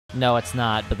No, it's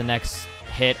not, but the next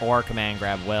hit or command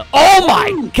grab will. Oh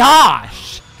my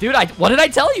gosh! Dude, what did I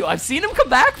tell you? I've seen him come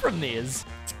back from these.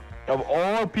 Of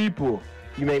all people,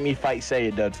 you made me fight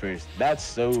Sayadud first. That's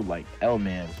so, like,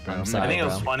 L-man, bro. I'm sorry, I think it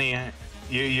was bro. funny.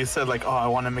 You said, like, oh, I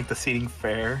want to make the seating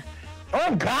fair.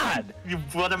 Oh, God! You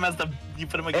put him as the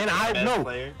against the best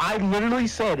player. I literally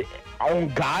said, oh,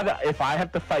 God, if I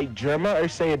have to fight Germa or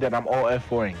Sayadud, I'm all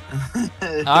F4ing.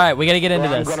 All right, we got to get into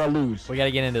this. I'm going to lose. We got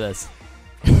to get into this.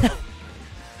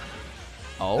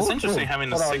 Oh, it's interesting having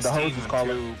the 16 the hose is and calling.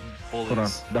 2 bullies. Hold on.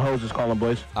 The hose is calling,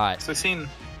 boys. all right. 16.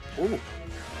 Ooh.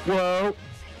 Whoa.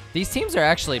 These teams are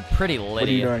actually pretty litty. What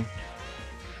are you doing?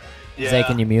 Yeah. Zay,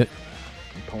 can you mute?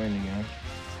 I'm playing again.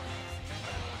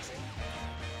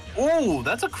 Ooh,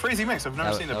 that's a crazy mix. I've never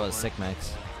seen that That before. was a sick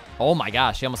mix. Oh my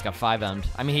gosh, he almost got 5M'd.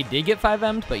 I mean, he did get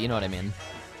 5M'd, but you know what I mean.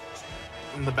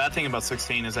 And the bad thing about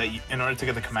 16 is that in order to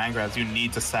get the command grabs, you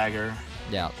need to stagger.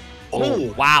 Yeah.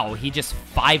 Oh, Wow, he just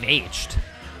 5H'd.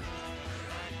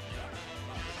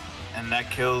 and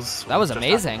that kills. That was just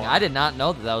amazing. that I did not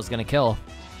know that was going to kill.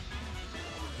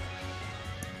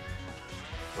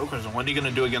 Jokers, what are you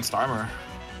gonna do against armor?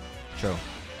 True.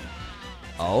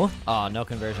 Oh? Oh, no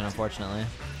conversion, unfortunately.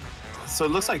 So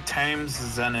it looks like Tame's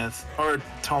Zenith or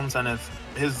Tom Zenith.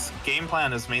 His game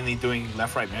plan is mainly doing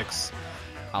left-right mix.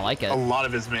 I like it. A lot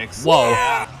of his mix. Whoa.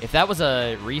 Yeah. If that was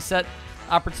a reset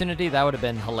opportunity, that would have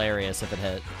been hilarious if it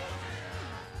hit.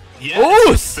 Yeah,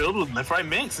 Ooh! it's filled with left-right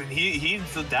mix, and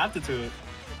he's adapted to it.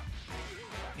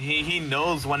 He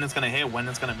knows when it's gonna hit, when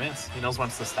it's gonna miss. He knows when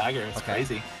it's to stagger. It's Okay.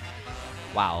 crazy.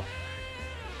 Wow.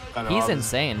 Got He's all his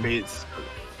insane. baits.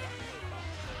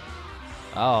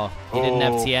 Oh, he didn't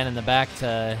have Oh. TN in the back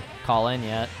to call in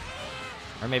yet.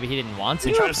 Or maybe he didn't want Did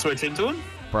you try to to. switch into him?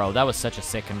 Bro, that was such a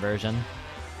sick conversion.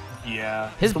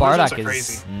 Yeah. His conversions Bardock are is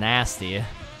crazy. nasty.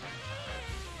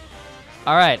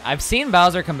 All right, I've seen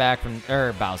Bowser come back from,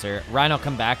 Rhino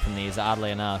come back from these,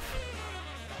 oddly enough.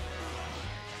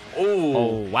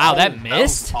 Oh, wow, that was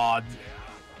missed? odd.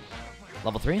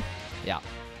 Level 3? Yeah.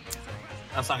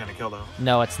 That's not gonna kill though.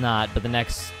 No, it's not, but the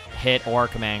next hit or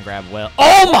command grab will.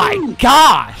 Oh my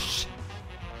gosh!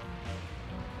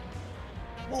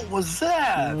 What was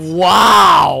that?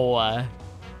 Wow!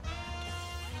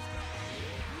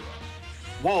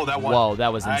 Whoa, that one. Whoa,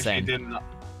 that was I insane. actually didn't.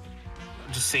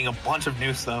 Just seeing a bunch of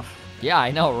new stuff. Yeah,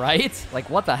 I know, right? Like,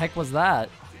 what the heck was that?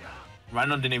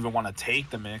 Rhino didn't even want to take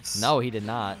the mix. No, he did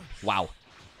not. Wow.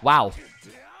 Wow.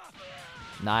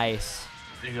 Nice.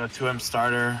 There you go, 2M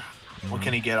starter. What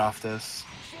can he get off this?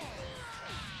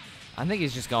 I think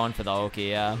he's just going for the Oki,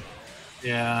 yeah.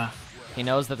 Yeah. He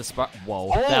knows that the spark.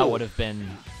 Whoa, Oh! that would have been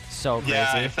so crazy.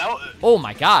 Yeah, if that. Oh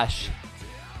my gosh.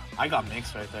 I got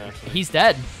mixed right there. Actually. He's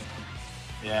dead.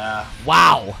 Yeah.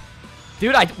 Wow.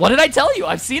 Dude, what did I tell you?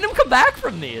 I've seen him come back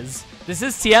from these. This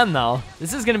is TN, though.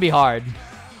 This is going to be hard.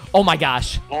 Oh, my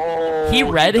gosh. Oh, He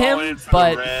read going him, for the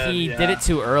but red, he yeah. did it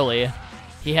too early.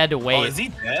 He had to wait. Oh, is he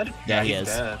dead? Yeah, he he's is.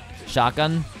 Dead.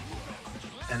 Shotgun.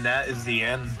 And that is the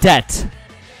end. Det.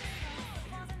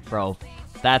 Bro,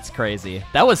 that's crazy.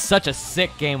 That was such a sick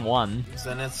game one.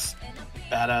 Zenith's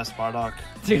badass Bardock.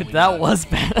 Dude, that was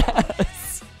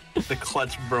badass. The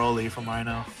clutch Broly from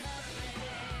Rhino.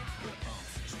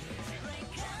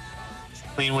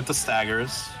 Clean with the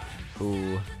staggers.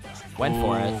 Ooh. Went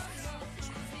for Ooh. it.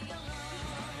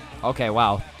 Okay,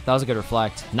 wow. That was a good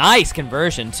reflect. Nice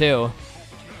conversion, too.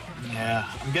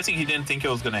 Yeah, I'm guessing he didn't think it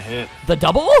was gonna hit. The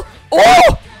double?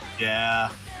 Oh! Yeah,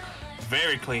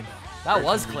 very clean. That Very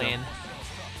was clean. clean.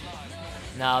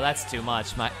 No, that's too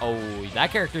much. Oh,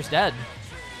 that character's dead.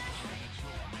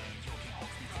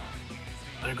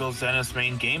 There goes Zenith's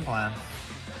main game plan.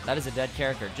 That is a dead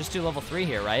character. Just do level 3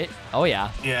 here, right? Oh,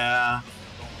 yeah. Yeah.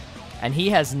 And he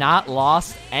has not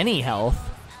lost any health.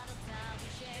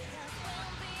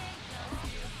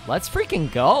 Let's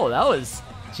freaking go. That was...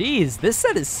 Jeez, this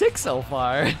set is sick so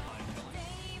far.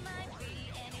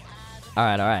 All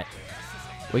right, all right.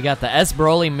 We got the S.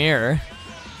 Broly mirror.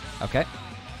 Okay.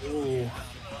 Ooh.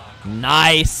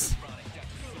 Nice.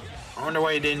 I wonder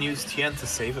why he didn't use Tien to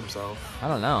save himself. I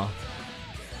don't know.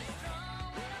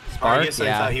 Or I Spark? guess I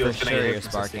Yeah, thought he for was gonna sure hit you're with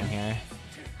sparking assisting. here.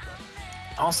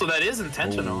 Also, that is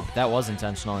intentional. Ooh, that was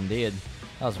intentional indeed.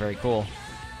 That was very cool.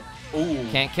 Ooh.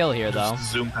 Can't kill here, though.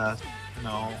 Just zoom past.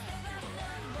 No.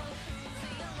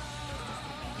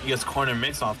 He gets corner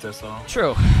mix off this, though.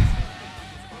 True.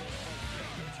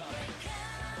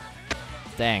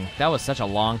 Dang, that was such a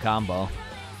long combo.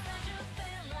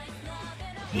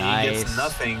 He Nice. gets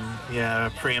nothing. Yeah,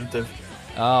 preemptive.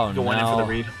 Oh, Going in for the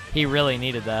read. He really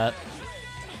needed that.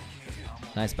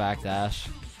 Nice backdash.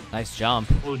 Nice jump.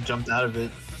 Ooh, jumped out of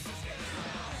it.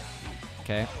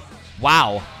 Okay.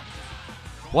 Wow.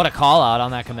 What a call out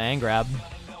on that command grab.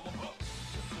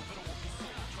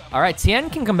 All right, Tien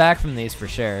can come back from these for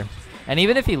sure. And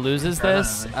even if he loses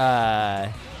this,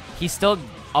 he's still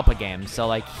up a game. So,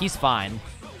 like, he's fine.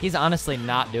 He's honestly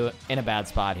not in a bad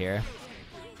spot here.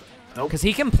 Nope. Because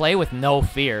he can play with no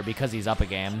fear because he's up a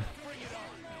game.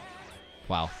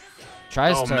 Wow.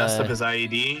 Tries to messed up his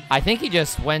IED. I think he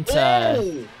just went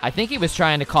to... I think he was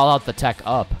trying to call out the tech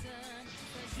up.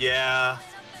 Yeah.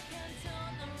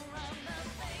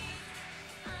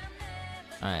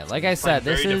 Alright, like I said,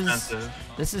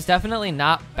 this is definitely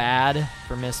not bad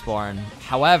for Mistborn.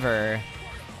 However...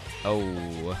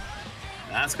 Oh...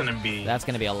 That's gonna be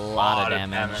a lot of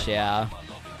damage, yeah.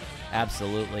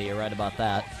 Absolutely, you're right about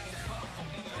that.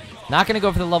 Not gonna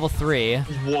go for the level 3.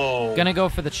 Whoa. Gonna go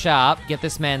for the chop, get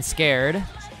this man scared.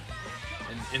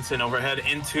 Instant overhead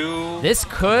into... This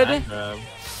could...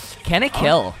 Can it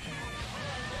kill?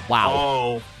 Wow.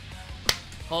 Oh.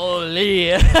 Holy.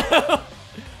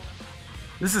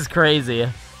 This is crazy.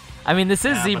 I mean, this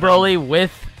is Z-Broly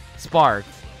with Spark.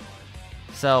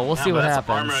 So we'll see what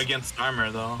happens. Armor against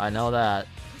armor, though. I know that.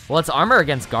 Well, it's armor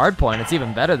against guard point. It's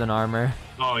even better than armor.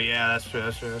 Oh, yeah, that's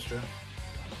true.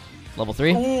 Level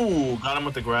 3. Ooh, got him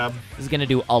with the grab. This is going to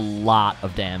do a lot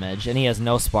of damage, and he has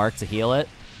no spark to heal it.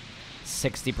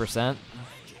 60%.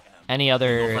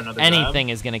 Anything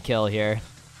is going to kill here.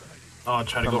 Oh,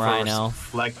 try to go Rhino. for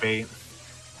flag bait.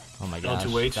 Oh my gosh,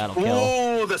 that'll kill.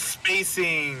 kill. Ooh, the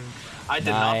spacing. I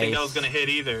did not think that was going to hit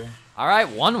either. All right,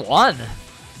 1-1.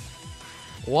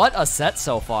 What a set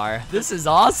so far. This is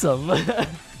awesome.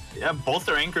 Yeah, both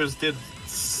their anchors did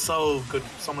so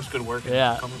much good work.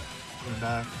 Yeah. Coming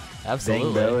back.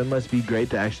 Absolutely. Dang, bro, it must be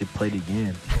great to actually play the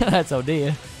game. That's OD.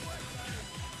 I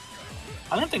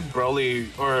don't think Broly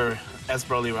or S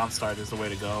Broly round start is the way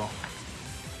to go.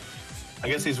 I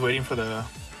guess he's waiting for the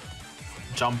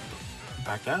jump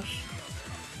backdash.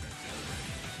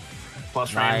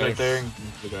 Plus range right there.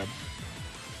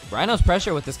 Rhino's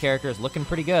pressure with this character is looking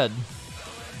pretty good.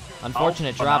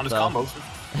 Unfortunate drop though. Combos.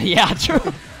 Yeah,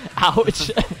 true.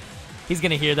 Ouch. He's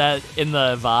gonna hear that in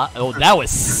the VOD. Oh, that was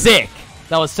sick.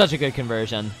 That was such a good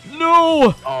conversion.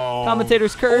 No! Oh.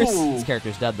 Commentator's curse. Ooh. This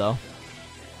character's dead though.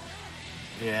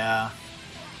 Yeah.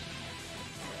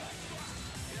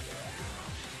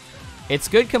 It's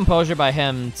good composure by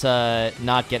him to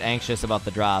not get anxious about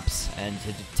the drops and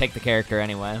to take the character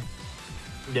anyway.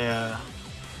 Yeah.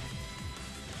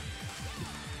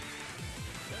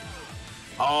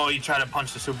 Oh, you tried to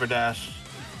punch the super dash.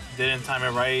 Didn't time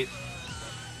it right.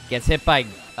 Gets hit by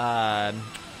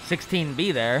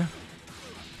 16B there.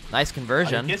 Nice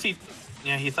conversion. I guess he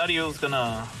thought he was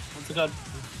gonna. What's it called?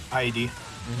 IED.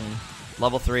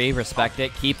 Level 3, respect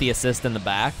it. Keep the assist in the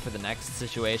back for the next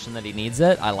situation that he needs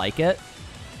it. I like it.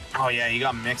 Oh yeah, you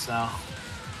got mix now.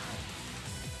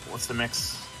 What's the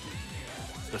mix?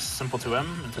 Just simple to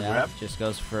him into grab. Just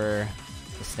goes for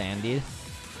the standee.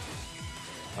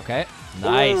 Okay.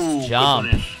 Nice Ooh,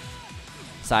 jump.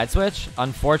 Side switch.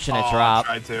 Unfortunate drop.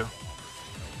 Tried to.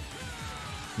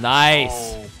 Nice.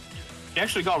 Oh. He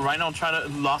actually got Rhino trying to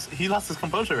he lost his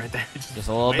composure right there. Just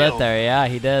a little bit there. Yeah,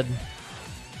 he did.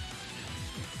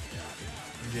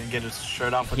 He didn't get his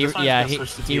shirt off with He, this one. yeah,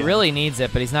 he really needs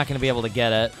it, but he's not going to be able to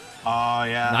get it. Oh,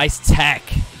 yeah. Nice tech.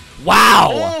 Wow.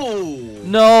 Oh.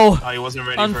 No. Oh, he wasn't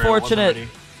ready. Unfortunate.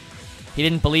 He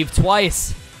didn't believe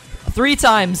twice. 3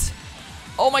 times.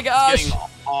 Oh my gosh.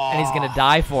 And he's going to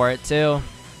die for it, too.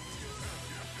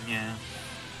 Yeah.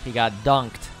 He got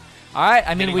dunked. All right,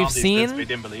 I mean, we've seen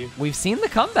the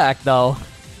comeback, though.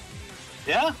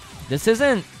 Yeah. This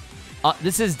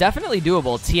is definitely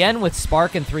doable. Tien with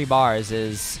Spark and 3 bars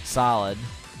is solid.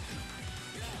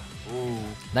 Ooh.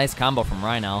 Nice combo from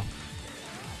Rhino.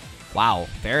 Wow,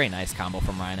 very nice combo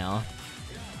from Rhino.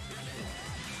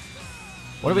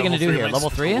 What are we going to do here? Level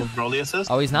 3?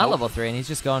 Oh, he's not level 3, and he's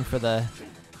just going for the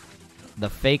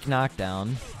fake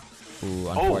knockdown. Ooh,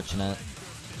 unfortunate.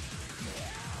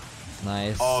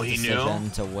 Nice decision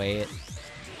to wait.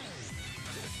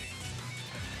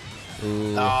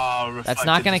 Ooh. Oh, that's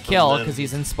not going to kill because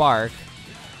he's in Spark.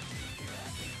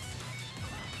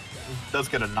 Does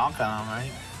get a knockdown,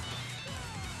 right?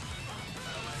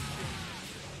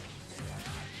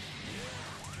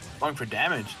 Going for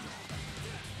damage.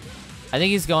 I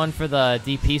think he's going for the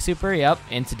DP super. Yep,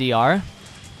 into DR.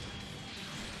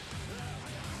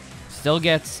 Still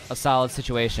gets a solid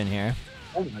situation here.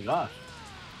 Oh my gosh.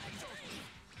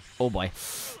 Oh boy.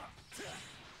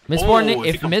 Mistborn,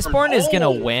 if Mistborn is going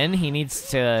to win, he needs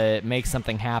to make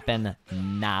something happen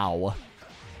now.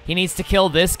 He needs to kill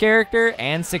this character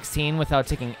and 16 without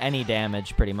taking any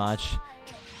damage, pretty much.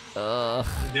 Ugh.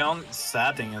 The only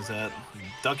sad thing is that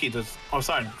Ducky does... Oh,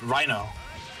 sorry, Rhino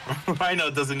Rhino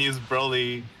doesn't use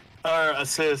Broly or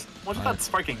assist. What about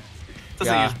sparking?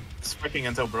 Doesn't Yeah. use sparking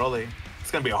until Broly.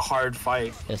 It's gonna be a hard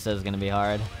fight. This is gonna be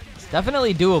hard. It's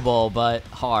definitely doable, but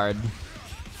hard.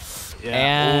 Yeah.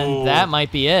 And Ooh. that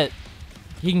might be it.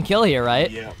 He can kill here, right?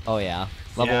 Yeah. Oh yeah.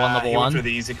 Level Yeah, one, level he went for one.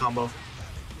 the easy combo.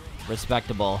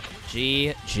 Respectable.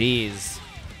 GG's.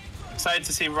 Excited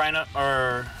to see Rhino,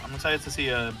 or I'm excited to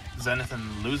see Zenith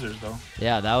and losers though.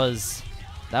 Yeah, that was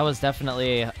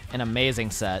definitely an amazing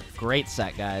set. Great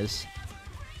set, guys.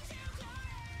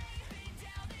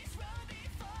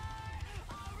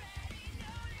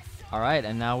 All right,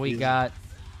 and now we got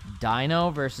Dino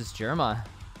versus Germa.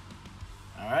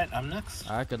 All right, I'm next.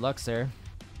 All right, good luck, sir.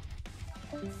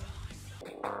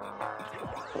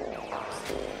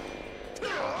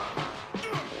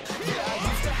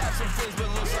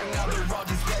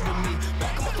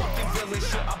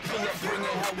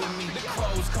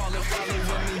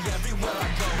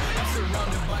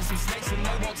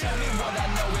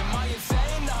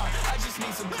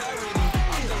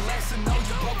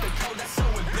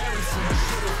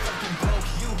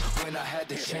 I had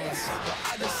the chance, but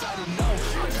I